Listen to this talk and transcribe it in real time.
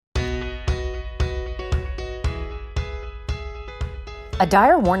A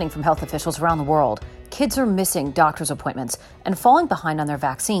dire warning from health officials around the world. Kids are missing doctor's appointments and falling behind on their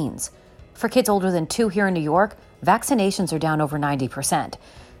vaccines. For kids older than 2 here in New York, vaccinations are down over 90%.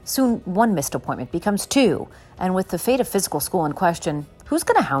 Soon, 1 missed appointment becomes 2. And with the fate of physical school in question, who's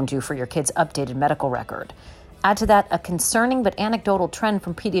going to hound you for your kid's updated medical record? Add to that a concerning but anecdotal trend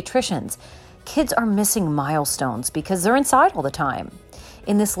from pediatricians. Kids are missing milestones because they're inside all the time.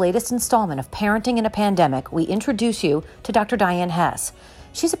 In this latest installment of Parenting in a Pandemic, we introduce you to Dr. Diane Hess.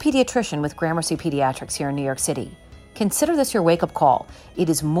 She's a pediatrician with Gramercy Pediatrics here in New York City. Consider this your wake-up call. It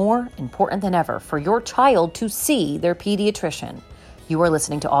is more important than ever for your child to see their pediatrician. You are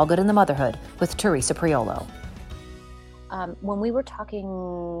listening to All Good in the Motherhood with Teresa Priolo. When we were talking,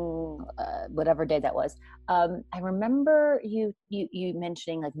 whatever day that was, I remember you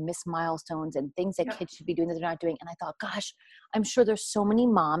mentioning like missed milestones and things that kids should be doing that they're not doing. And I thought, gosh, I'm sure there's so many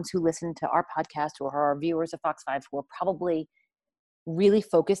moms who listen to our podcast or are viewers of Fox 5 who are probably really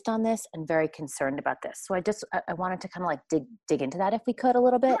focused on this and very concerned about this. So I wanted to kind of like dig into that if we could a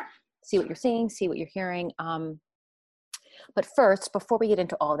little bit, see what you're seeing, see what you're hearing. But first, before we get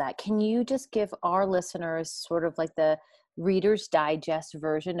into all that, can you just give our listeners sort of like the Reader's Digest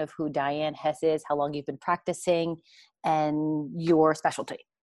version of who Diane Hess is, how long you've been practicing, and your specialty?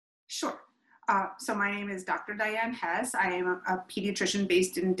 Sure. So my name is Dr. Diane Hess. I am a pediatrician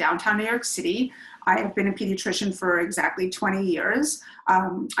based in downtown New York City. I have been a pediatrician for exactly 20 years.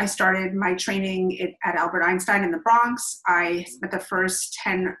 I started my training at Albert Einstein in the Bronx. I spent the first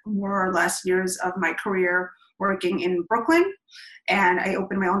 10 more or less years of my career working in Brooklyn, and I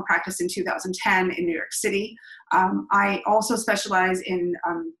opened my own practice in 2010 in New York City. I also specialize in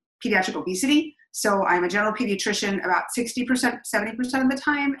pediatric obesity. So I'm a general pediatrician about 60%, 70% of the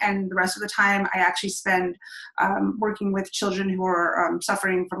time, and the rest of the time I actually spend working with children who are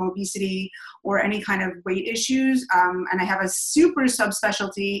suffering from obesity or any kind of weight issues. And I have a super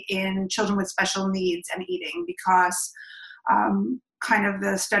subspecialty in children with special needs and eating because kind of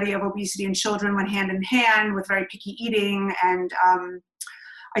the study of obesity in children went hand in hand with very picky eating, and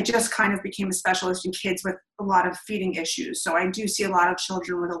I just kind of became a specialist in kids with a lot of feeding issues. So I do see a lot of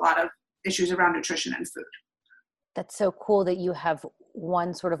children with a lot of issues around nutrition and food. That's so cool that you have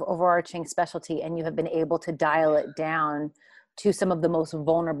one sort of overarching specialty and you have been able to dial it down to some of the most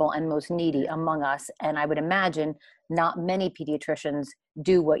vulnerable and most needy among us. And I would imagine not many pediatricians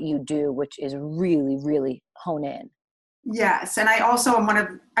do what you do, which is really, really hone in. Yes, and I also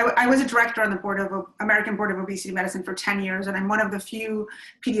am I was a director on the board of American Board of Obesity Medicine for 10 years, and I'm one of the few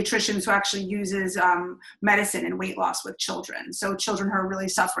pediatricians who actually uses medicine and weight loss with children. So children who are really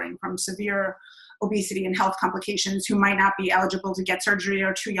suffering from severe obesity and health complications who might not be eligible to get surgery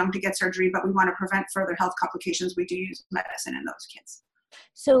or too young to get surgery, but we want to prevent further health complications. We do use medicine in those kids.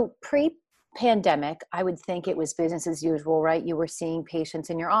 So pre-pandemic, I would think it was business as usual, right? You were seeing patients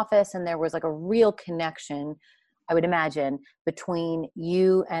in your office and there was like a real connection, I would imagine, between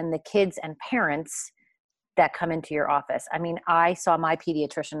you and the kids and parents that come into your office. I mean, I saw my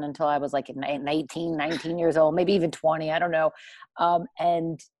pediatrician until I was like 19 years old, maybe even 20, I don't know.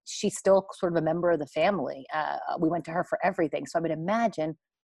 And she's still sort of a member of the family. We went to her for everything. So I would imagine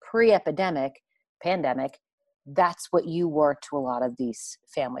pre-pandemic, that's what you were to a lot of these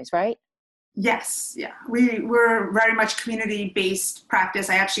families, right? Yes. Yeah. We're very much community-based practice.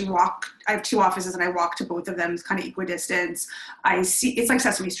 I have 2 offices and I walk to both of them. It's kind of equidistance. It's like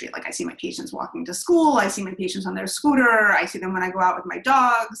Sesame Street. Like I see my patients walking to school. I see my patients on their scooter. I see them when I go out with my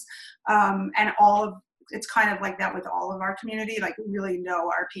dogs. And it's kind of like that with all of our community. Like we really know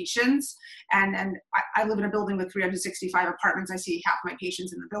our patients. And I live in a building with 365 apartments. I see half my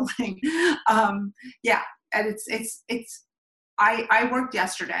patients in the building. Yeah. And I worked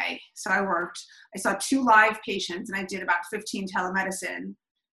yesterday. So I saw 2 live patients and I did about 15 telemedicine,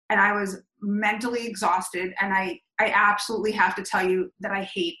 and I was mentally exhausted. And I absolutely have to tell you that I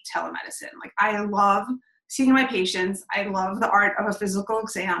hate telemedicine. Like I love seeing my patients. I love the art of a physical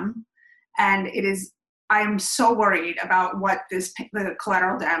exam. And I'm so worried about what the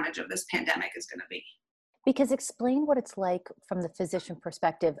collateral damage of this pandemic is going to be. Because explain what it's like from the physician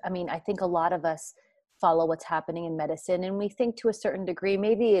perspective. I mean, I think a lot of us follow what's happening in medicine. And we think to a certain degree,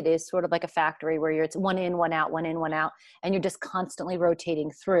 maybe it is sort of like a factory where it's one in, one out, one in, one out, and you're just constantly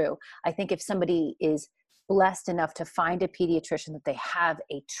rotating through. I think if somebody is blessed enough to find a pediatrician that they have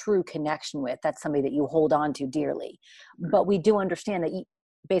a true connection with, that's somebody that you hold on to dearly. But we do understand that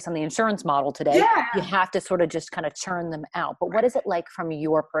based on the insurance model today, you have to sort of just kind of churn them out. But what is it like from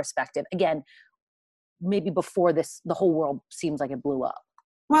your perspective? Again, maybe before this, the whole world seems like it blew up.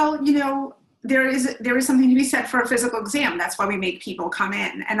 Well, there is something to be said for a physical exam. That's why we make people come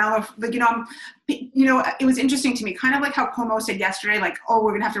in. And it was interesting to me, kind of like how Cuomo said yesterday, like, oh,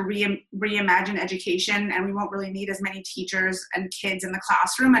 we're going to have to reimagine education, and we won't really need as many teachers and kids in the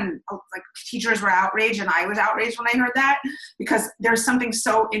classroom. And like teachers were outraged, and I was outraged when I heard that, because there's something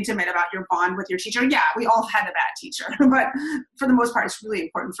so intimate about your bond with your teacher. Yeah, we all had a bad teacher, but for the most part, it's really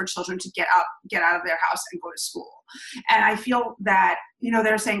important for children to get out of their house and go to school. And I feel that,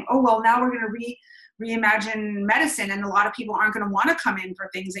 they're saying, oh, well, now we're going to reimagine medicine, and a lot of people aren't going to want to come in for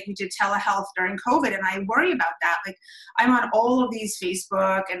things that you did telehealth during COVID. And I worry about that. Like, I'm on all of these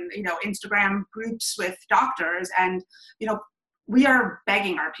Facebook and, Instagram groups with doctors, and, we are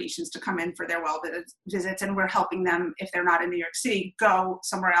begging our patients to come in for their well visits, and we're helping them, if they're not in New York City, go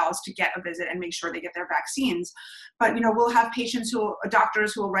somewhere else to get a visit and make sure they get their vaccines. But, we'll have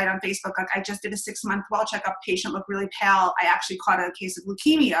doctors who will write on Facebook, like, I just did a 6-month well checkup, patient looked really pale. I actually caught a case of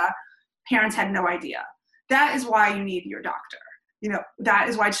leukemia. Parents had no idea. That is why you need your doctor. That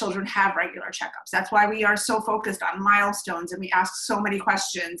is why children have regular checkups. That's why we are so focused on milestones, and we ask so many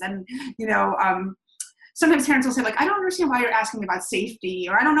questions. And, sometimes parents will say, like, I don't understand why you're asking me about safety,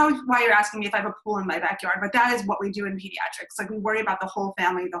 or I don't know why you're asking me if I have a pool in my backyard. But that is what we do in pediatrics. Like, we worry about the whole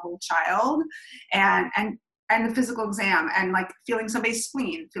family, the whole child, and the physical exam, and like feeling somebody's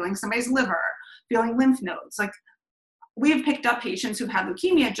spleen, feeling somebody's liver, feeling lymph nodes. Like, we have picked up patients who've had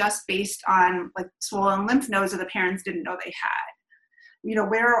leukemia just based on like swollen lymph nodes that the parents didn't know they had.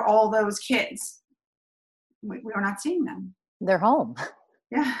 Where are all those kids? We are not seeing them. They're home.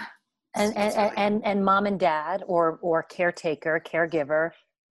 Yeah. And mom and dad or caretaker, caregiver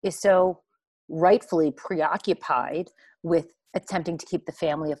is so rightfully preoccupied with attempting to keep the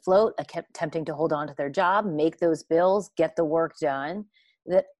family afloat, attempting to hold on to their job, make those bills, get the work done,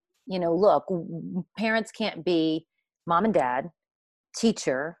 that, look, parents can't be mom and dad,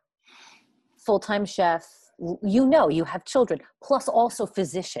 teacher, full-time chef, you have children, plus also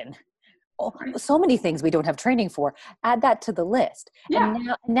physician. So many things we don't have training for. Add that to the list. Yeah.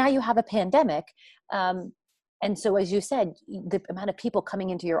 And now you have a pandemic. And so, as you said, the amount of people coming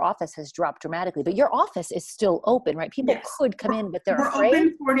into your office has dropped dramatically, but your office is still open, right? People could come in, but we're afraid.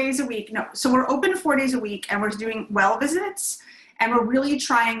 Open 4 days a week. No. So we're open 4 days a week, and we're doing well visits, and we're really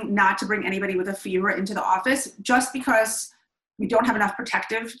trying not to bring anybody with a fever into the office, just because we don't have enough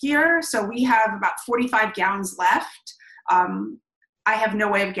protective gear. So we have about 45 gowns left. I have no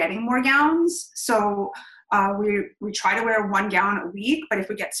way of getting more gowns. So we try to wear 1 gown a week, but if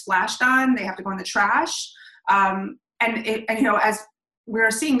we get splashed on, they have to go in the trash. As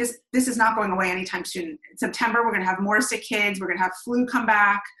we're seeing, this is not going away anytime soon. In September, we're going to have more sick kids. We're going to have flu come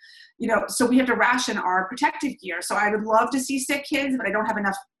back. So we have to ration our protective gear. So I would love to see sick kids, but I don't have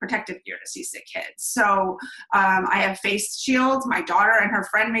enough protective gear to see sick kids. So I have face shields. My daughter and her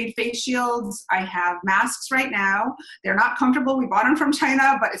friend made face shields. I have masks right now. They're not comfortable. We bought them from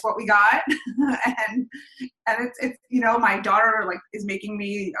China, but it's what we got. and it's my daughter is making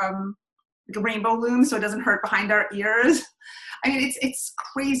me like a rainbow loom so it doesn't hurt behind our ears. I mean, it's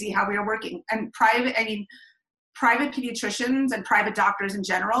crazy how we are working. And private pediatricians and private doctors in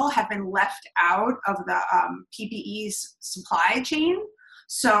general have been left out of the PPE supply chain.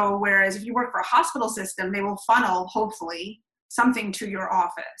 So whereas if you work for a hospital system, they will funnel, hopefully, something to your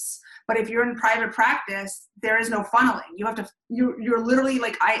office. But if you're in private practice, there is no funneling. You're literally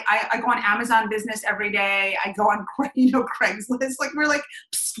like, I go on Amazon Business every day. I go on, Craigslist. Like, we're like,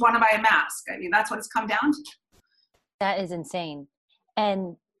 want to buy a mask. I mean, that's what it's come down to. That is insane.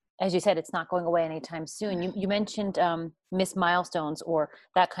 And as you said, it's not going away anytime soon. You mentioned missed milestones or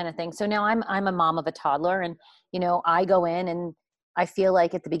that kind of thing. So now I'm a mom of a toddler, and I go in and I feel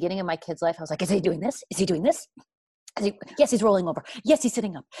like at the beginning of my kid's life, I was like, is he doing this? Is he doing this? Yes, he's rolling over. Yes, he's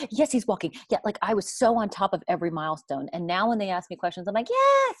sitting up. Yes, he's walking. Yeah, like I was so on top of every milestone. And now when they ask me questions, I'm like, yeah,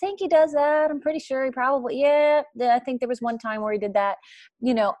 I think he does that. I'm pretty sure he probably, yeah, I think there was one time where he did that,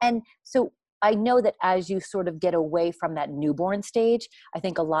 And so I know that as you sort of get away from that newborn stage, I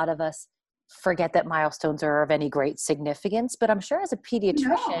think a lot of us forget that milestones are of any great significance, but I'm sure as a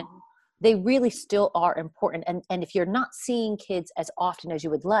pediatrician, they really still are important. And if you're not seeing kids as often as you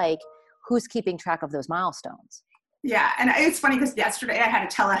would like, who's keeping track of those milestones? Yeah. And it's funny because yesterday I had a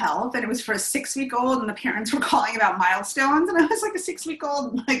telehealth and it was for a 6-week-old and the parents were calling about milestones. And I was like, a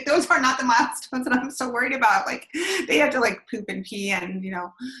 6-week-old, like, those are not the milestones that I'm so worried about. Like, they have to like poop and pee and,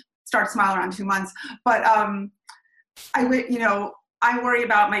 start smiling around 2 months. But I worry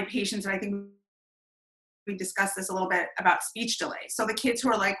about my patients, and I think we discussed this a little bit about speech delay. So the kids who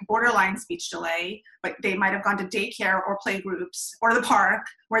are like borderline speech delay, but they might have gone to daycare or play groups or the park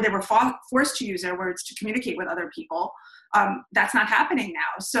where they were forced to use their words to communicate with other people. That's not happening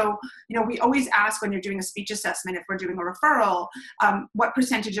now. So, we always ask when you're doing a speech assessment, if we're doing a referral, what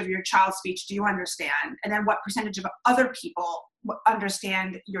percentage of your child's speech do you understand? And then what percentage of other people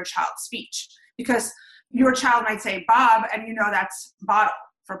understand your child's speech? Because your child might say Bob, and that's bottle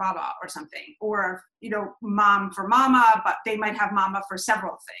for Baba or something, or, mom for mama, but they might have mama for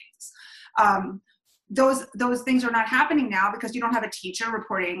several things. Those things are not happening now because you don't have a teacher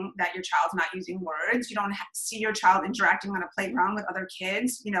reporting that your child's not using words. You don't see your child interacting on a playground with other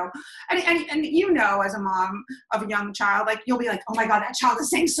kids, and as a mom of a young child, like you'll be like, oh my God, that child is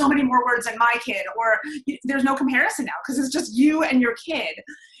saying so many more words than my kid, or there's no comparison now because it's just you and your kid.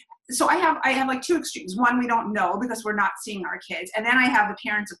 So I have like two extremes. One, we don't know because we're not seeing our kids. And then I have the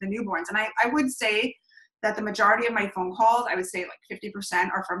parents of the newborns. And I would say that the majority of my phone calls, I would say like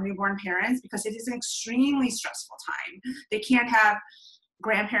 50% are from newborn parents because it is an extremely stressful time. They can't have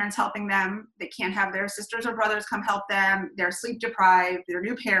grandparents helping them. They can't have their sisters or brothers come help them. They're sleep deprived. They're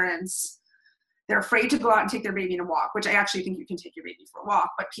new parents. They're afraid to go out and take their baby on a walk, which I actually think you can take your baby for a walk.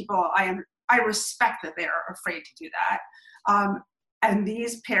 But people, I respect that they're afraid to do that. And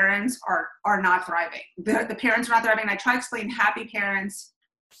these parents are not thriving. The parents are not thriving. And I try to explain happy parents,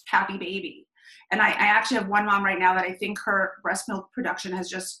 happy baby. And I actually have one mom right now that I think her breast milk production has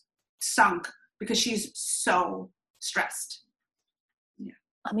just sunk because she's so stressed. Yeah.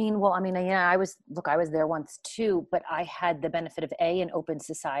 I was there once too, but I had the benefit of A, an open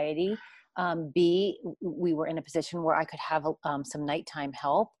society. B, we were in a position where I could have some nighttime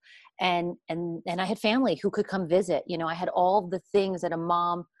help. And I had family who could come visit. I had all the things that a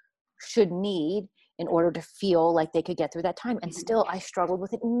mom should need in order to feel like they could get through that time. And still, I struggled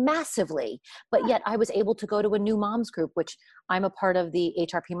with it massively. But yet I was able to go to a new moms group, which I'm a part of the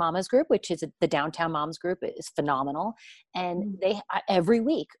HRP Mamas group, which is the Downtown Moms group. It is phenomenal. And every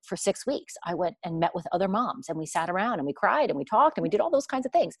week for 6 weeks, I went and met with other moms and we sat around and we cried and we talked and we did all those kinds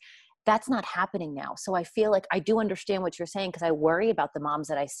of things. That's not happening now. So I feel like I do understand what you're saying because I worry about the moms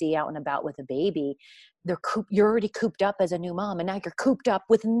that I see out and about with a baby. You're already cooped up as a new mom, and now you're cooped up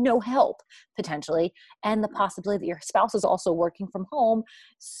with no help potentially, and the possibility that your spouse is also working from home.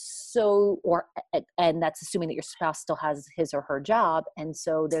 And that's assuming that your spouse still has his or her job, and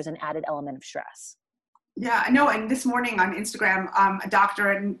so there's an added element of stress. Yeah, I know. And this morning on Instagram, a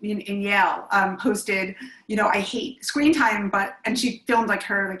doctor in Yale posted, I hate screen time, and she filmed like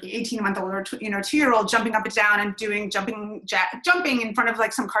her 18-month-old or 2-year-old jumping up and down and doing jumping in front of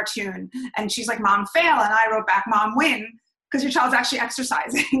like some cartoon. And she's like, Mom, fail. And I wrote back, Mom, win, because your child's actually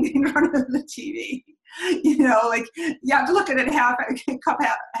exercising in front of the TV. You have to look at it half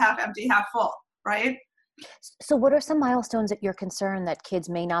empty, half full, right? So what are some milestones that you're concerned that kids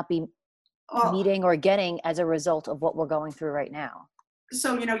may not be meeting or getting as a result of what we're going through right now?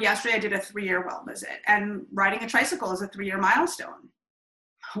 So, yesterday I did a 3-year well visit, and riding a tricycle is a 3-year milestone.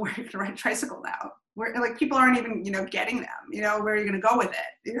 Where are you going to ride a tricycle now? Where people aren't even, getting them, where are you going to go with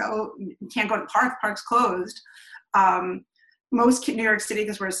it? You can't go to the park, park's closed. Most New York City,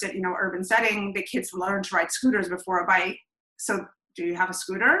 because we're a urban setting, the kids learn to ride scooters before a bike. So do you have a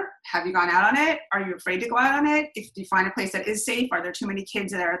scooter? Have you gone out on it? Are you afraid to go out on it? If you find a place that is safe, are there too many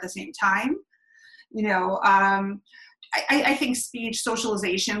kids there at the same time? I think speech,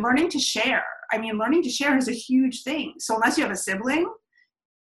 socialization, learning to share. Learning to share is a huge thing. So unless you have a sibling,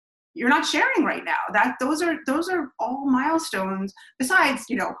 you're not sharing right now. Those are all milestones. Besides,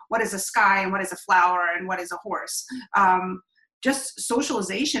 what is a sky and what is a flower and what is a horse? Just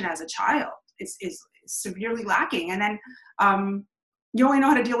socialization as a child is severely lacking. And then you only know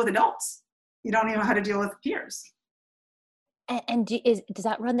how to deal with adults. You don't even know how to deal with peers. And does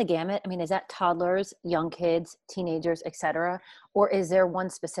that run the gamut? Is that toddlers, young kids, teenagers, et cetera? Or is there one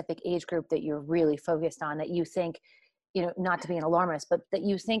specific age group that you're really focused on that you think, not to be an alarmist, but that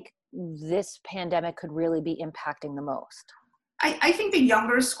you think this pandemic could really be impacting the most? I think the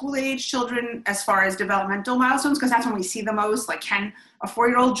younger school age children, as far as developmental milestones, because that's when we see the most, like, can a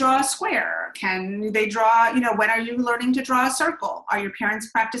 4-year-old draw a square? Can they draw, when are you learning to draw a circle? Are your parents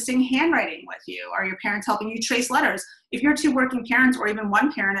practicing handwriting with you? Are your parents helping you trace letters? If you're 2 working parents or even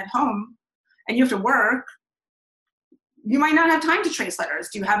 1 parent at home and you have to work, you might not have time to trace letters.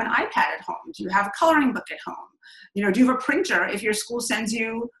 Do you have an iPad at home? Do you have a coloring book at home? Do you have a printer if your school sends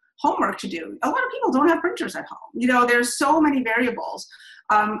you homework to do? A lot of people don't have printers at home. There's so many variables.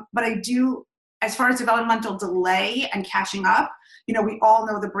 But I do as far as developmental delay and catching up, we all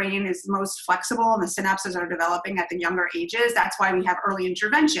know the brain is most flexible and the synapses are developing at the younger ages. That's why we have early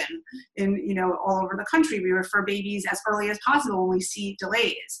intervention all over the country. We refer babies as early as possible when we see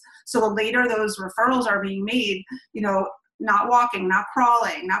delays. So the later those referrals are being made, not walking, not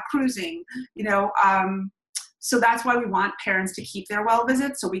crawling, not cruising, so that's why we want parents to keep their well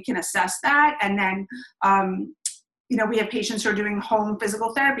visits so we can assess that. And then, we have patients who are doing home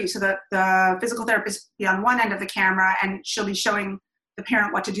physical therapy. So the physical therapist will be on one end of the camera and she'll be showing the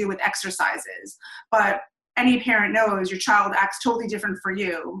parent what to do with exercises. But any parent knows your child acts totally different for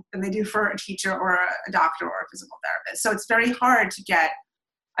you than they do for a teacher or a doctor or a physical therapist. So it's very hard to get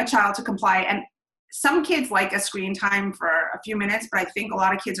a child to comply. And some kids like a screen time for a few minutes, but I think a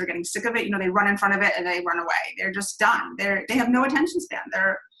lot of kids are getting sick of it. They run in front of it and they run away. They're just done. They have no attention span.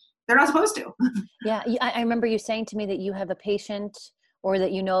 They're not supposed to. Yeah. I remember you saying to me that you have a patient or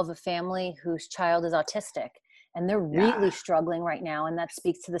that you know of a family whose child is autistic and they're really struggling right now. And that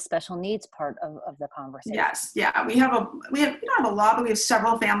speaks to the special needs part of the conversation. Yes. Yeah. We don't have a lot, but we have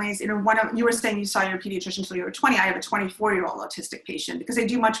several families. You were saying you saw your pediatrician until you were 20. I have a 24-year-old autistic patient because they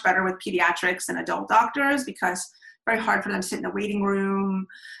do much better with pediatrics than adult doctors because it's very hard for them to sit in a waiting room.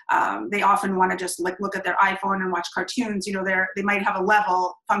 They often want to just look at their iPhone and watch cartoons. They might have a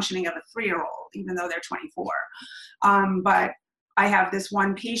level functioning of a 3-year-old, even though they're 24. But I have this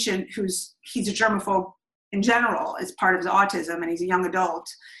one patient he's a germaphobe in general as part of his autism, and he's a young adult,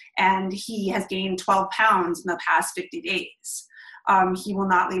 and he has gained 12 pounds in the past 50 days. He will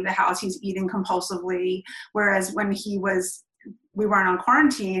not leave the house. He's eating compulsively, whereas when we weren't on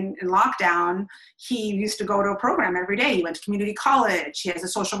quarantine in lockdown, he used to go to a program every day. He went to community college. He has a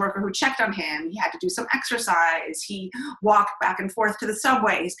social worker who checked on him. He had to do some exercise. He walked back and forth to the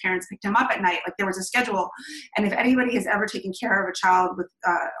subway. His parents picked him up at night. There was a schedule. And if anybody has ever taken care of a child with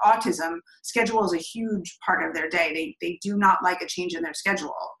autism, schedule is a huge part of their day. They do not like a change in their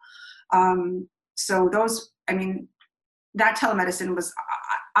schedule. That telemedicine was,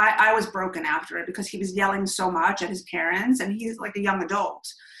 I was broken after it because he was yelling so much at his parents and he's like a young adult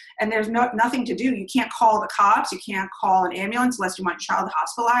and there's nothing to do. You can't call the cops. You can't call an ambulance unless you want your child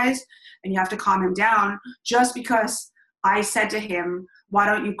hospitalized, and you have to calm him down just because I said to him, why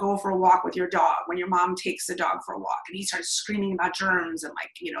don't you go for a walk with your dog when your mom takes the dog for a walk? And he starts screaming about germs and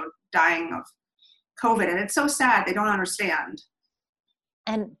dying of COVID. And it's so sad. They don't understand.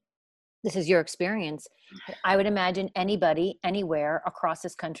 And this is your experience. I would imagine anybody, anywhere across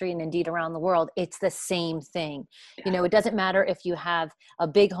this country and indeed around the world, it's the same thing. Yeah. It doesn't matter if you have a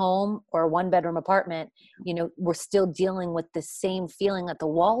big home or a 1-bedroom apartment, we're still dealing with the same feeling that the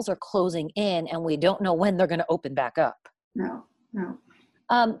walls are closing in and we don't know when they're going to open back up. No.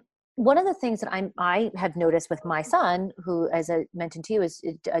 One of the things that I have noticed with my son, who, as I mentioned to you, is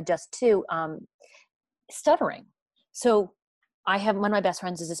just 2, stuttering. So I have one of my best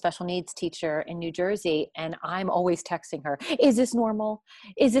friends is a special needs teacher in New Jersey, and I'm always texting her, is this normal?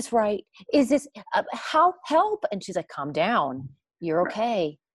 Is this right? Is this, help? And she's like, calm down. You're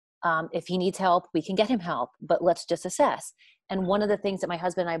okay. If he needs help, we can get him help, but let's just assess. And one of the things that my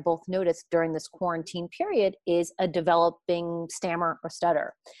husband and I both noticed during this quarantine period is a developing stammer or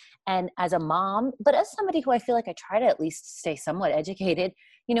stutter. And as a mom, but as somebody who I feel like I try to at least stay somewhat educated,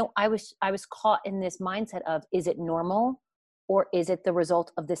 I was caught in this mindset of, is it normal? Or is it the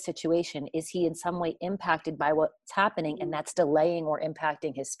result of this situation? Is he in some way impacted by what's happening and that's delaying or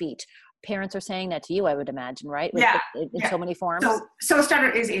impacting his speech? Parents are saying that to you, I would imagine, right? In so many forms. So stutter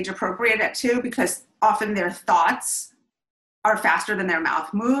is age appropriate at 2 because often their thoughts are faster than their mouth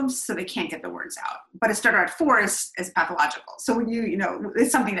moves, so they can't get the words out. But a stutter at 4 is pathological. So when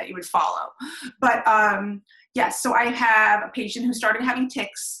it's something that you would follow. But yes, so I have a patient who started having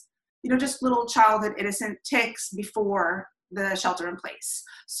tics, just little childhood innocent tics before the shelter in place.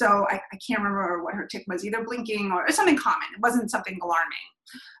 So I can't remember what her tic was, either blinking or something common. It wasn't something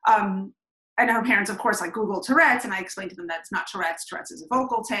alarming. And her parents, of course, Googled Tourette's, and I explained to them that it's not Tourette's. Tourette's is a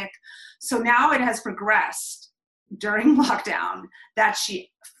vocal tic. So now it has progressed during lockdown that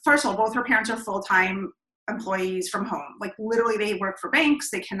first of all, both her parents are full-time employees from home. Literally they work for banks.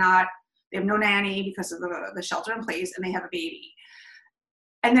 They have no nanny because of the shelter in place, and they have a baby.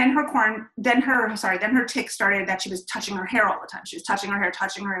 And then her tic started that she was touching her hair all the time. She was touching her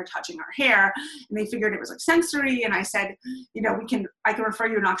hair, and they figured it was sensory. And I said, I can refer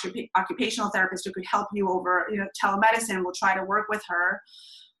you to an occupational therapist who could help you over, telemedicine. We'll try to work with her.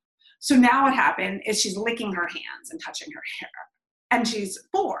 So now what happened is she's licking her hands and touching her hair. and she's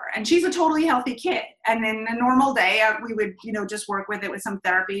 4, and she's a totally healthy kid. And in a normal day, we would, just work with it with some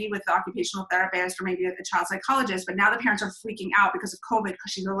therapy, with the occupational therapist or maybe a child psychologist. But now the parents are freaking out because of COVID,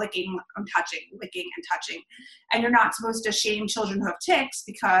 because she's licking and touching. And you're not supposed to shame children who have tics,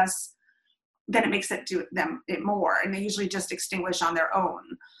 because then it makes it more. And they usually just extinguish on their own.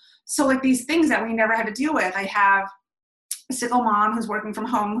 So like these things that we never had to deal with. I have a single mom who's working from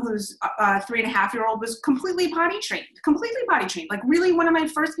home, whose 3.5-year-old was completely potty trained. Like really one of my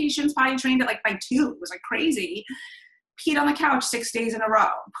first patients potty trained at like by 2. It was like crazy. Peed on the couch 6 days in a row,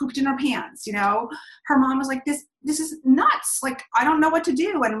 pooped in her pants, Her mom was like, this is nuts. Like, I don't know what to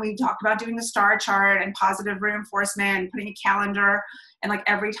do. And we talked about doing the STAR chart and positive reinforcement and putting a calendar. And like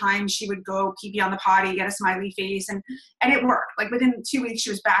every time she would go pee on the potty, get a smiley face. And it worked. Like within 2 weeks, she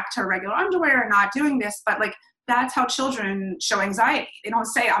was back to her regular underwear and not doing this. But like, that's how children show anxiety. They don't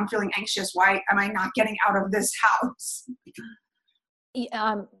say, I'm feeling anxious. Why am I not getting out of this house?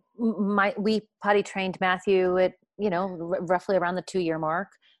 We potty trained Matthew at, roughly around the 2-year mark.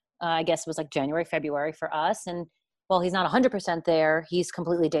 I guess it was like January, February for us. And while he's not 100% there, he's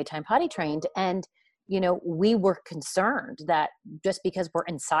completely daytime potty trained. And, we were concerned that just because we're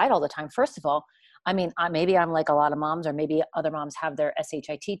inside all the time, first of all, I mean, maybe I'm like a lot of moms, or maybe other moms have their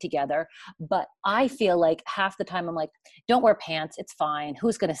SHIT together, but I feel like half the time I'm like, don't wear pants. It's fine.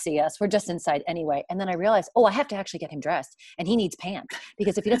 Who's going to see us? We're just inside anyway. And then I realized, I have to actually get him dressed, and he needs pants,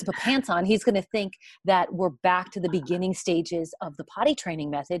 because if he doesn't put pants on, he's going to think that we're back to the beginning stages of the potty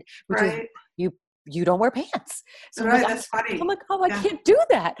training method, which is you don't wear pants. So right, that's funny. I'm like, I can't do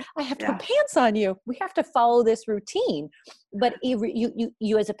that. I have to put pants on you. We have to follow this routine. But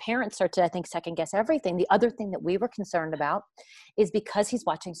you as a parent start to, I think, second guess everything. The other thing that we were concerned about is because he's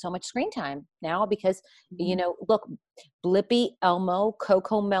watching so much screen time now, because, look, Blippi, Elmo,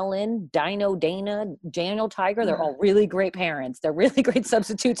 Coco Melon, Dino, Dana, Daniel Tiger, they're all really great parents. They're really great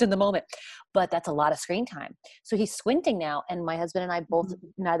substitutes in the moment, but that's a lot of screen time. So he's squinting now. And my husband and I both,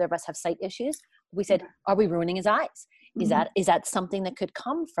 neither of us have sight issues. We said, are we ruining his eyes? Is that something that could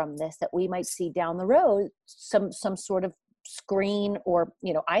come from this, that we might see down the road, some sort of screen or,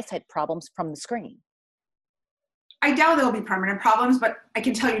 eyesight problems from the screen? I doubt there'll be permanent problems, but I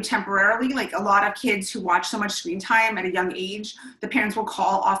can tell you temporarily, like a lot of kids who watch so much screen time at a young age, the parents will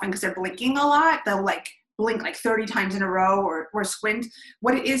call often because they're blinking a lot. They'll like blink like 30 times in a row or squint.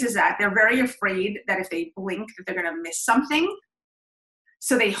 What it is that they're very afraid that if they blink that they're going to miss something.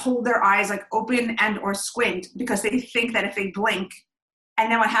 So they hold their eyes like open and or squint, because they think that if they blink,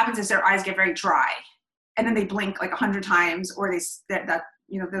 and then what happens is their eyes get very dry, and then they blink like 100 times, or that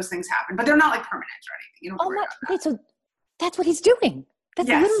those things happen, but they're not like permanent or anything. You don't worry about that. Wait, so that's what he's doing. That's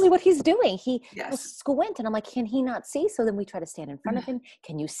literally what he's doing. He will squint, and I'm like, can he not see? So then we try to stand in front of him.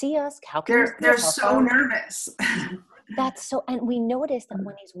 Can you see us? How can they're so nervous? That's so, and we noticed that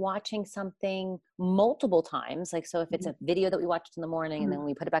when he's watching something multiple times, like, so if it's a video that we watched in the morning and then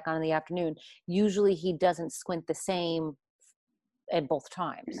we put it back on in the afternoon, usually he doesn't squint the same at both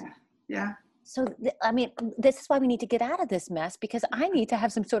times. Yeah. So, this is why we need to get out of this mess, because I need to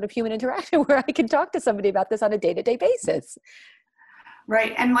have some sort of human interaction where I can talk to somebody about this on a day-to-day basis.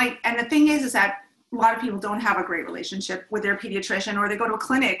 Right. And the thing is that a lot of people don't have a great relationship with their pediatrician, or they go to a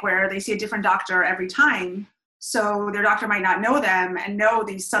clinic where they see a different doctor every time. So their doctor might not know them and know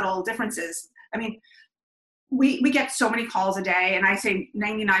these subtle differences. I mean, we get so many calls a day, and I say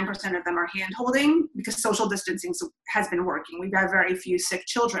 99% of them are hand holding, because social distancing has been working. We've got very few sick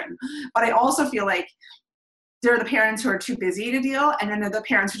children. But I also feel like there are the parents who are too busy to deal, and then there are the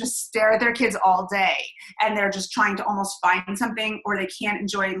parents who just stare at their kids all day, and they're just trying to almost find something, or they can't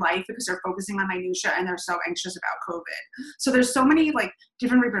enjoy life because they're focusing on minutia and they're so anxious about COVID. So there's so many like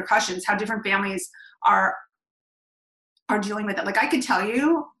different repercussions, how different families are dealing with it. Like I could tell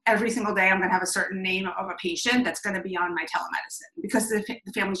you every single day I'm going to have a certain name of a patient that's going to be on my telemedicine, because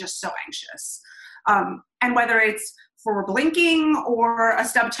the family's just so anxious. And whether it's for blinking or a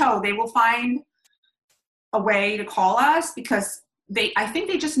stub toe, they will find a way to call us, because I think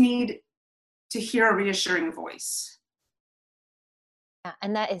they just need to hear a reassuring voice. Yeah,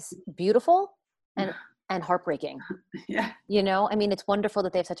 and that is beautiful and heartbreaking. Yeah. It's wonderful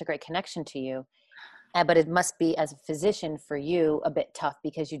that they have such a great connection to you. But it must be, as a physician, for you a bit tough,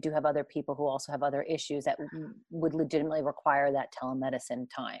 because you do have other people who also have other issues that would legitimately require that telemedicine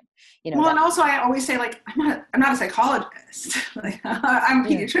time. And also I always say, like, I'm not a psychologist. Like, I'm a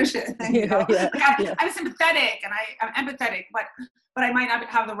pediatrician. I'm sympathetic and I'm empathetic, but I might not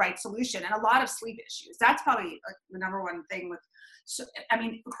have the right solution. And a lot of sleep issues. That's probably like the number one thing with. So,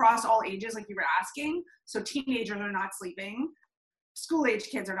 across all ages, like you were asking. So teenagers are not sleeping. School age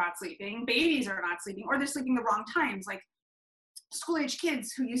kids are not sleeping, babies are not sleeping, or they're sleeping the wrong times. Like school-age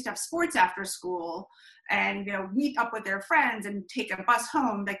kids who used to have sports after school and, you know, meet up with their friends and take a bus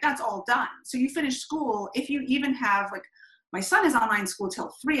home, like that's all done. So you finish school, if you even have, like, my son is online school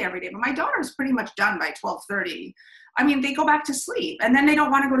till 3 every day, but my daughter is pretty much done by 12:30. I mean, they go back to sleep and then they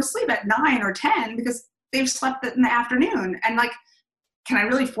don't want to go to sleep at 9 or 10 because they've slept in the afternoon. And like, can I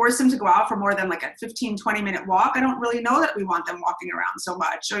really force them to go out for more than like a 15, 20-minute walk? I don't really know that we want them walking around so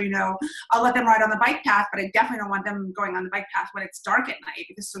much. So, you know, I'll let them ride on the bike path, but I definitely don't want them going on the bike path when it's dark at night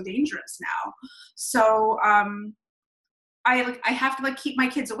because it's so dangerous now. So I have to like keep my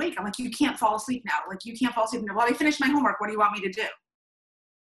kids awake. I'm like, you can't fall asleep now. Like, you can't fall asleep now. Well, I finished my homework. What do you want me to do?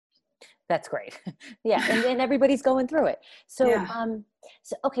 That's great. Yeah. And everybody's going through it. So, Yeah.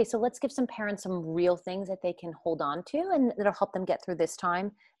 Okay. So let's give some parents some real things that they can hold on to and that'll help them get through this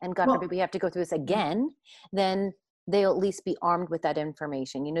time. And God forbid we have to go through this again, then they'll at least be armed with that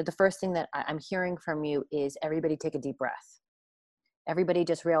information. You know, the first thing that I'm hearing from you is everybody take a deep breath. Everybody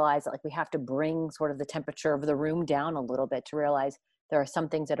just realize that like we have to bring sort of the temperature of the room down a little bit to realize there are some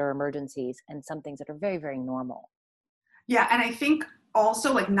things that are emergencies and some things that are very, very normal. Yeah. And I think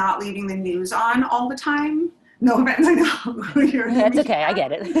also like not leaving the news on all the time. No offense, I know who you're. That's okay. I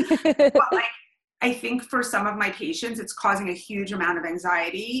get it. But like, I think for some of my patients, it's causing a huge amount of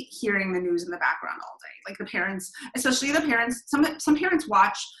anxiety hearing the news in the background all day. Like the parents, especially the parents, some parents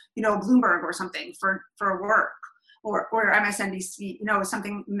watch, you know, Bloomberg or something for work or MSNBC, you know,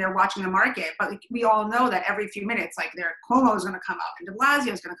 something, and they're watching the market. But like, we all know that every few minutes, like their Cuomo is going to come up and de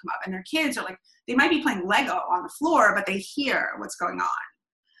Blasio is going to come up and their kids are like, they might be playing Lego on the floor, but they hear what's going on.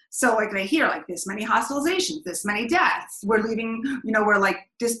 So like they hear like this many hospitalizations, this many deaths. We're leaving, you know, we're like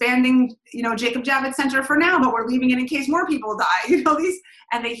disbanding, you know, Jacob Javits Center for now, but we're leaving it in case more people die, you know,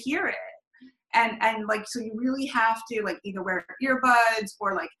 and they hear it. And like, so you really have to like either wear earbuds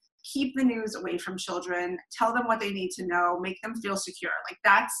or like keep the news away from children, tell them what they need to know, make them feel secure. Like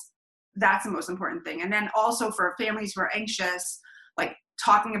that's the most important thing. And then also for families who are anxious, like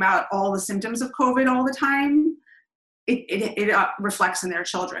talking about all the symptoms of COVID all the time, it reflects in their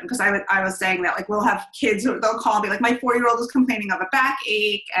children. Because I was saying that like we'll have kids who they'll call me like my 4-year-old is complaining of a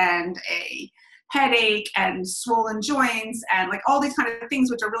backache and a headache and swollen joints and like all these kind of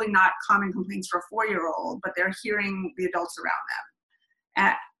things which are really not common complaints for a 4-year-old, but they're hearing the adults around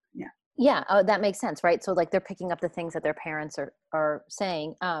them. Yeah. Oh, that makes sense. Right. So like they're picking up the things that their parents are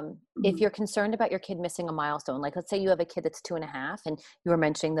saying. If you're concerned about your kid missing a milestone, like let's say you have a kid that's 2.5 and you were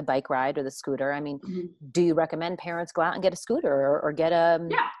mentioning the bike ride or the scooter. I mean, do you recommend parents go out and get a scooter or get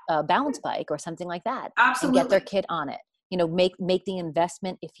a balance bike or something like that? Absolutely. And get their kid on it? You know, make the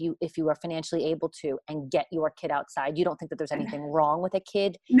investment if you are financially able to and get your kid outside. You don't think that there's anything wrong with a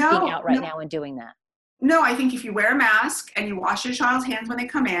kid being out right now and doing that? No, I think if you wear a mask and you wash your child's hands when they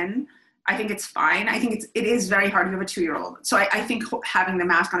come in, I think it's fine. I think it is very hard to have a 2-year-old. So I think having the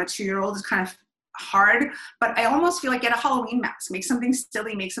mask on a 2-year-old is kind of hard, but I almost feel like get a Halloween mask, make something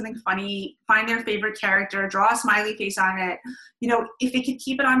silly, make something funny, find their favorite character, draw a smiley face on it. You know, if they could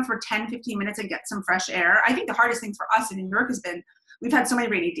keep it on for 10, 15 minutes and get some fresh air. I think the hardest thing for us in New York has been, we've had so many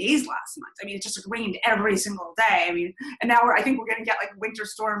rainy days last month. I mean, it just rained every single day. I mean, and now I think we're going to get like a winter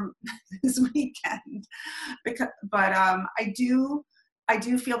storm this weekend. I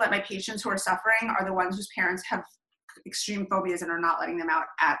do feel that my patients who are suffering are the ones whose parents have extreme phobias and are not letting them out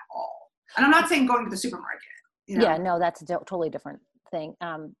at all. And I'm not saying going to the supermarket. You know? Yeah, no, that's a totally different thing.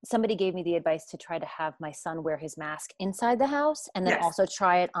 Somebody gave me the advice to try to have my son wear his mask inside the house and then also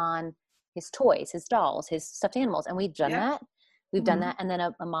try it on his toys, his dolls, his stuffed animals. And we've done that. We've done that. And then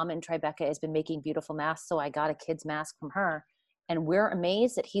a mom in Tribeca has been making beautiful masks. So I got a kid's mask from her and we're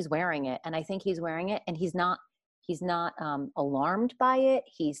amazed that he's wearing it. And I think he's wearing it and he's not alarmed by it.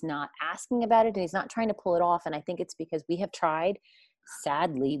 He's not asking about it and he's not trying to pull it off. And I think it's because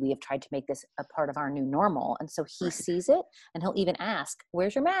sadly, we have tried to make this a part of our new normal. And so he sees it and he'll even ask,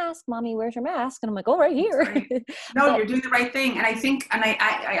 where's your mask? Mommy, where's your mask? And I'm like, oh, right here. Right. No, you're doing the right thing. And I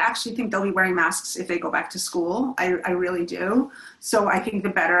actually think they'll be wearing masks if they go back to school. I really do. So I think the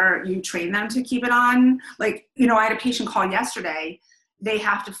better you train them to keep it on. Like, you know, I had a patient call yesterday. They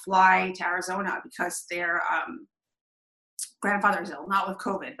have to fly to Arizona because their grandfather's ill, not with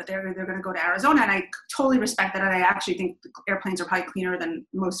COVID, but they're going to go to Arizona. And I totally respect that. And I actually think the airplanes are probably cleaner than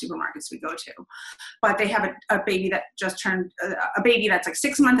most supermarkets we go to. But they have a baby that just turned, a baby that's like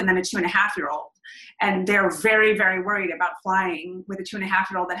 6 months and then a 2.5-year-old. And they're very, very worried about flying with a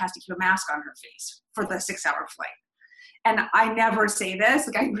 2.5-year-old that has to keep a mask on her face for the 6-hour flight. And I never say this,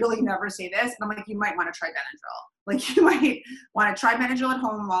 like I really never say this. And I'm like, you might want to try Benadryl. Like you might want to try Benadryl at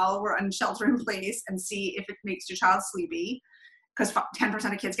home while we're on shelter in place and see if it makes your child sleepy. because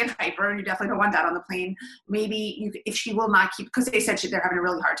 10% of kids get hyper, and you definitely don't want that on the plane. Maybe if she will not keep, because they said they're having a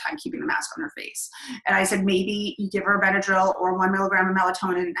really hard time keeping the mask on her face. And I said, maybe you give her a Benadryl or 1 milligram of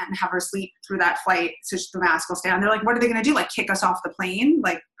melatonin and have her sleep through that flight so the mask will stay on. They're like, what are they going to do? Like kick us off the plane?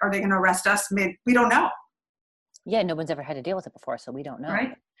 Like, are they going to arrest us we don't know. Yeah, no one's ever had to deal with it before, so we don't know.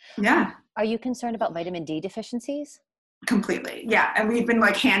 Right? Yeah. Are you concerned about vitamin D deficiencies? Completely. Yeah. And we've been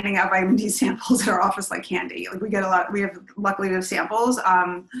like handing out vitamin D samples at our office like candy. Like we have luckily samples,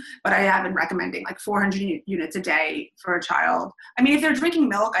 but I have been recommending like 400 units a day for a child. I mean, if they're drinking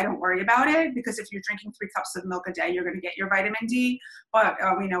milk, I don't worry about it, because if you're drinking 3 cups of milk a day, you're going to get your vitamin D. But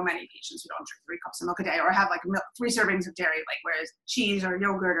we know many patients who don't drink 3 cups of milk a day, or have like 3 servings of dairy, like whereas cheese or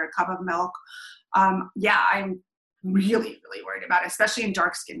yogurt or a cup of milk. Yeah, I'm really, really worried about it, especially in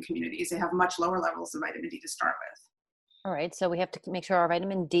dark skin communities. They have much lower levels of vitamin D to start with. All right. So we have to make sure our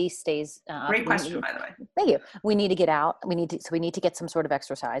vitamin D stays up. Great question, by the way. Thank you. We need to get out. We need to get some sort of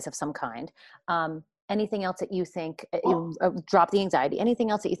exercise of some kind. Anything else that you think, drop the anxiety,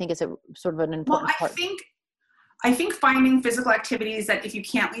 anything else that you think is a sort of an important part? I think finding physical activities that if you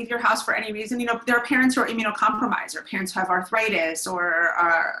can't leave your house for any reason, there are parents who are immunocompromised, or parents who have arthritis, or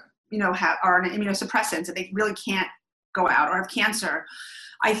are on immunosuppressants, and they really can't go out, or have cancer.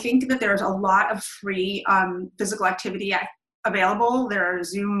 I think that there's a lot of free physical activity available. There are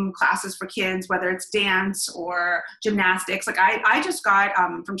Zoom classes for kids, whether it's dance or gymnastics. Like I just got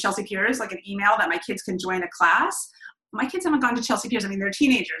from Chelsea Piers like an email that my kids can join a class. My kids haven't gone to Chelsea Piers. I mean, they're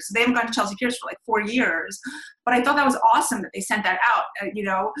teenagers, so they haven't gone to Chelsea Piers for like 4 years. But I thought that was awesome that they sent that out,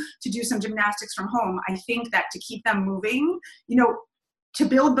 to do some gymnastics from home. I think that to keep them moving, to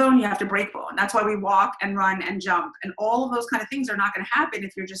build bone, you have to break bone. That's why we walk and run and jump. And all of those kind of things are not going to happen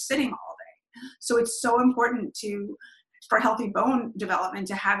if you're just sitting all day. So it's so important for healthy bone development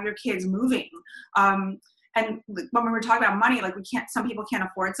to have your kids moving. And when we were talking about money, like some people can't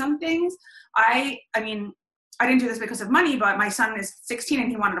afford some things. I mean, I didn't do this because of money, but my son is 16 and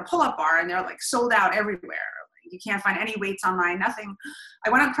he wanted a pull-up bar, and they're like sold out everywhere. You can't find any weights online, nothing. I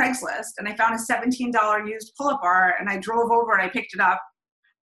went on Craigslist and I found a $17 used pull-up bar, and I drove over and I picked it up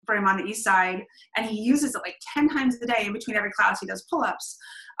for him on the east side, and he uses it like 10 times a day. In between every class he does pull-ups.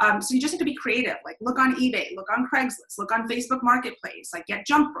 So you just have to be creative. Like look on eBay, look on Craigslist, look on Facebook Marketplace, like get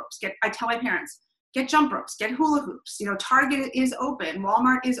jump ropes. I tell my parents, get jump ropes, get hula hoops. Target is open,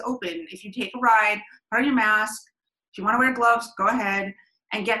 Walmart is open. If you take a ride, put on your mask. If you want to wear gloves, go ahead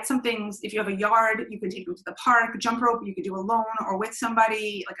and get some things. If you have a yard, you can take them to the park. Jump rope, you could do alone or with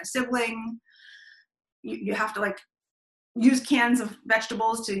somebody, like a sibling. You have to use cans of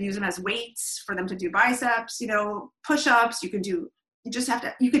vegetables to use them as weights for them to do biceps, push-ups. You could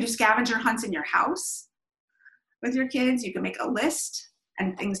do scavenger hunts in your house with your kids. You can make a list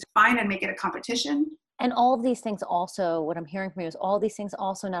and things to find and make it a competition. And all of these things also, what I'm hearing from you is all these things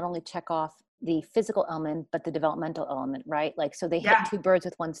also not only check off the physical element, but the developmental element, right? Like, so they hit 2 birds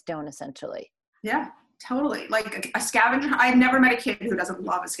with 1 stone, essentially. Yeah. Totally. Like a scavenger. I've never met a kid who doesn't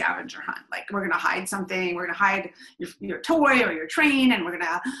love a scavenger hunt. Like we're going to hide something. We're going to hide your toy or your train. And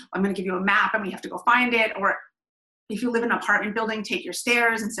I'm going to give you a map and we have to go find it. Or if you live in an apartment building, take your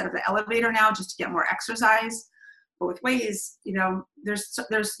stairs instead of the elevator now, just to get more exercise. Both ways, you just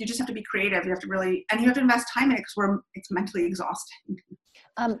have to be creative. You have to really, and you have to invest time in it because it's mentally exhausting.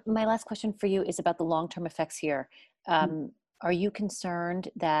 My last question for you is about the long-term effects here. Are you concerned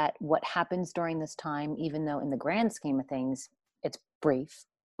that what happens during this time, even though in the grand scheme of things, it's brief,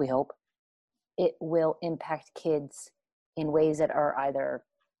 we hope, it will impact kids in ways that are either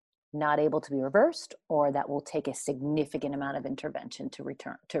not able to be reversed, or that will take a significant amount of intervention to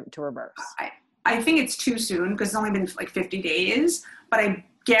reverse? I think it's too soon because it's only been like 50 days, but I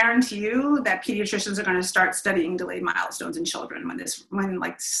guarantee you that pediatricians are going to start studying delayed milestones in children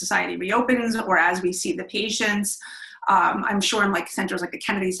when society reopens, or as we see the patients. I'm sure in centers like the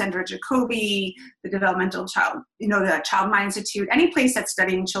Kennedy Center, Jacobi, the Developmental Child, the Child Mind Institute, any place that's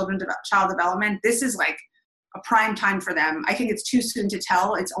studying child development, this is like a prime time for them. I think it's too soon to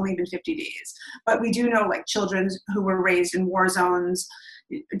tell. It's only been 50 days. But we do know children who were raised in war zones,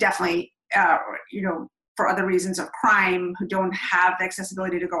 definitely, for other reasons of crime, who don't have the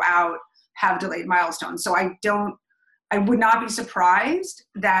accessibility to go out, have delayed milestones. So I would not be surprised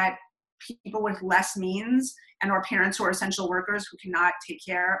that people with less means or parents who are essential workers who cannot take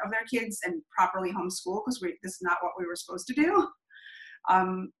care of their kids and properly homeschool, because this is not what we were supposed to do.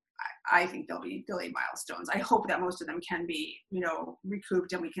 I think there'll be delayed milestones. I hope that most of them can be,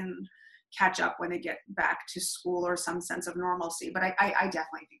 recouped, and we can catch up when they get back to school or some sense of normalcy. But I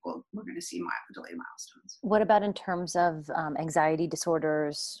definitely think we're going to see delayed milestones. What about in terms of anxiety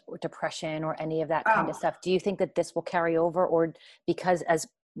disorders or depression or any of that kind of stuff? Do you think that this will carry over, or because, as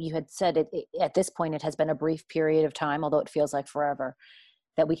you had said, at this point, it has been a brief period of time, although it feels like forever,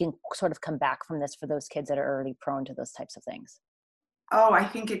 that we can sort of come back from this for those kids that are already prone to those types of things? Oh, I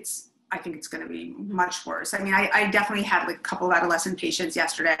think it's going to be much worse. I mean, I definitely had like a couple of adolescent patients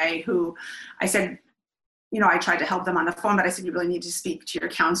yesterday who I said, I tried to help them on the phone, but I said, you really need to speak to your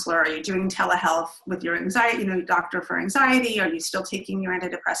counselor. Are you doing telehealth with your anxiety, doctor for anxiety? Are you still taking your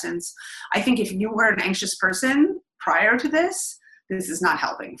antidepressants? I think if you were an anxious person prior to this is not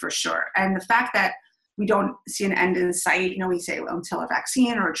helping for sure. And the fact that we don't see an end in sight, we say, well, until a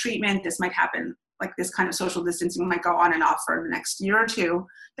vaccine or a treatment, this might happen, like this kind of social distancing might go on and off for the next year or two.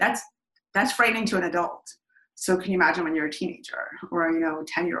 That's frightening to an adult. So can you imagine when you're a teenager or,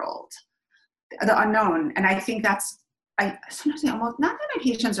 10-year-old, the unknown. And I think sometimes not that my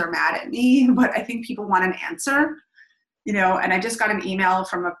patients are mad at me, but I think people want an answer, and I just got an email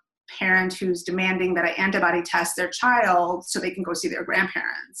from a parent who's demanding that I antibody test their child so they can go see their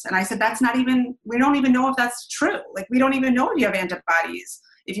grandparents. And I said, we don't even know if that's true. Like, we don't even know if you have antibodies,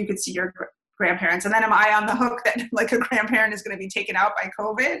 if you could see your grandparents. And then am I on the hook that like a grandparent is going to be taken out by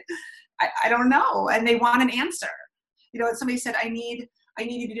COVID? I don't know. And they want an answer. Somebody said, I need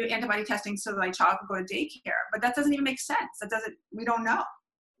you to do antibody testing so that my child can go to daycare. But that doesn't even make sense. We don't know.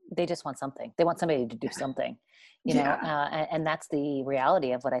 They just want something. They want somebody to do something, and that's the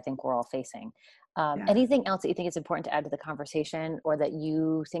reality of what I think we're all facing. Anything else that you think is important to add to the conversation, or that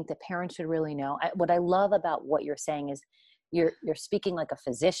you think that parents should really know? What I love about what you're saying is you're speaking like a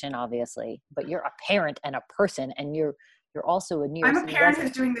physician, obviously, but you're a parent and a person, and you're also a New York I'm a parent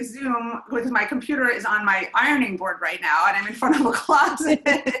who's doing the Zoom because my computer is on my ironing board right now, and I'm in front of a closet.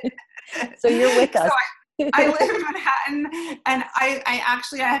 So you're with us. So I live in Manhattan, and I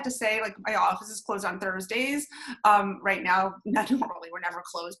have to say, like, my office is closed on Thursdays. Right now, not normally, we're never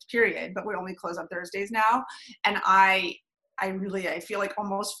closed, period, but we only close on Thursdays now. And I feel like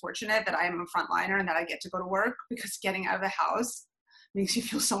almost fortunate that I am a frontliner and that I get to go to work, because getting out of the house makes you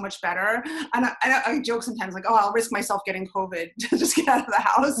feel so much better. And I joke sometimes, like, I'll risk myself getting COVID to just get out of the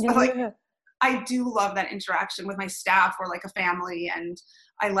house. Yeah. But I do love that interaction with my staff or like a family. And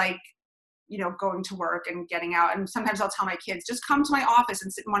I like, going to work and getting out. And sometimes I'll tell my kids, just come to my office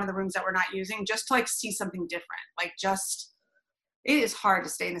and sit in one of the rooms that we're not using, just to like see something different. It is hard to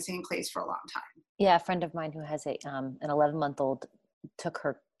stay in the same place for a long time. Yeah. A friend of mine who has an 11-month-old took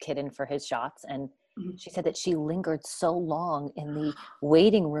her kid in for his shots, and she said that she lingered so long in the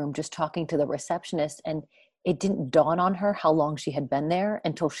waiting room just talking to the receptionist, and it didn't dawn on her how long she had been there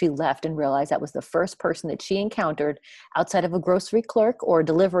until she left and realized that was the first person that she encountered outside of a grocery clerk or a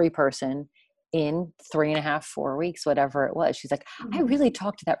delivery person in 3.5, 4 weeks, whatever it was. She's like, I really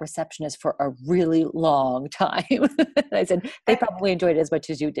talked to that receptionist for a really long time. And I said, they probably enjoyed it as much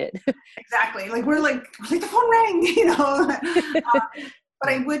as you did. Exactly. Like, we're like the phone rang, But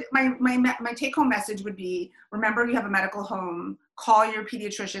I would, my take home message would be, remember you have a medical home, call your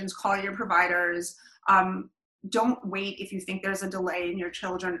pediatricians, call your providers. Don't wait if you think there's a delay in your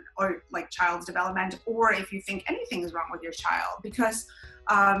children or like child's development, or if you think anything is wrong with your child, because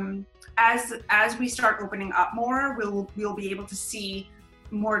as we start opening up more, we'll be able to see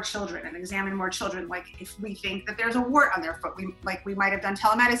more children and examine more children. Like, if we think that there's a wart on their foot, we might have done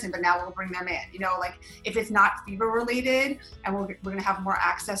telemedicine, but now we'll bring them in, like if it's not fever related, and we're going to have more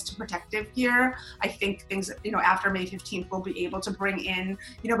access to protective gear. I think things, after May 15th, we'll be able to bring in,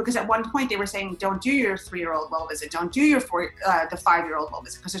 because at one point they were saying, don't do your 3-year-old well visit, don't do your the 5-year-old well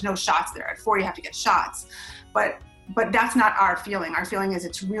visit, because there's no shots there. At 4, you have to get shots. But that's not our feeling. Our feeling is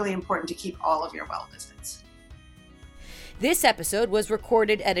it's really important to keep all of your well visits. This episode was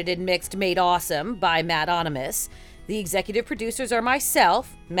recorded, edited, mixed, made awesome by Matt Onimus. The executive producers are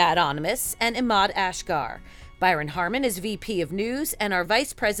myself, Matt Onimus, and Imad Ashgar. Byron Harmon is VP of News, and our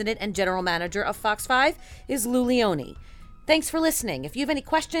Vice President and General Manager of Fox 5 is Lou Leone. Thanks for listening. If you have any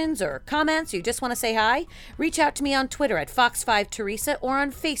questions or comments, or you just want to say hi, reach out to me on Twitter at Fox5Teresa or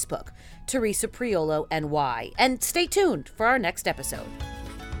on Facebook, Teresa Priolo NY. And stay tuned for our next episode.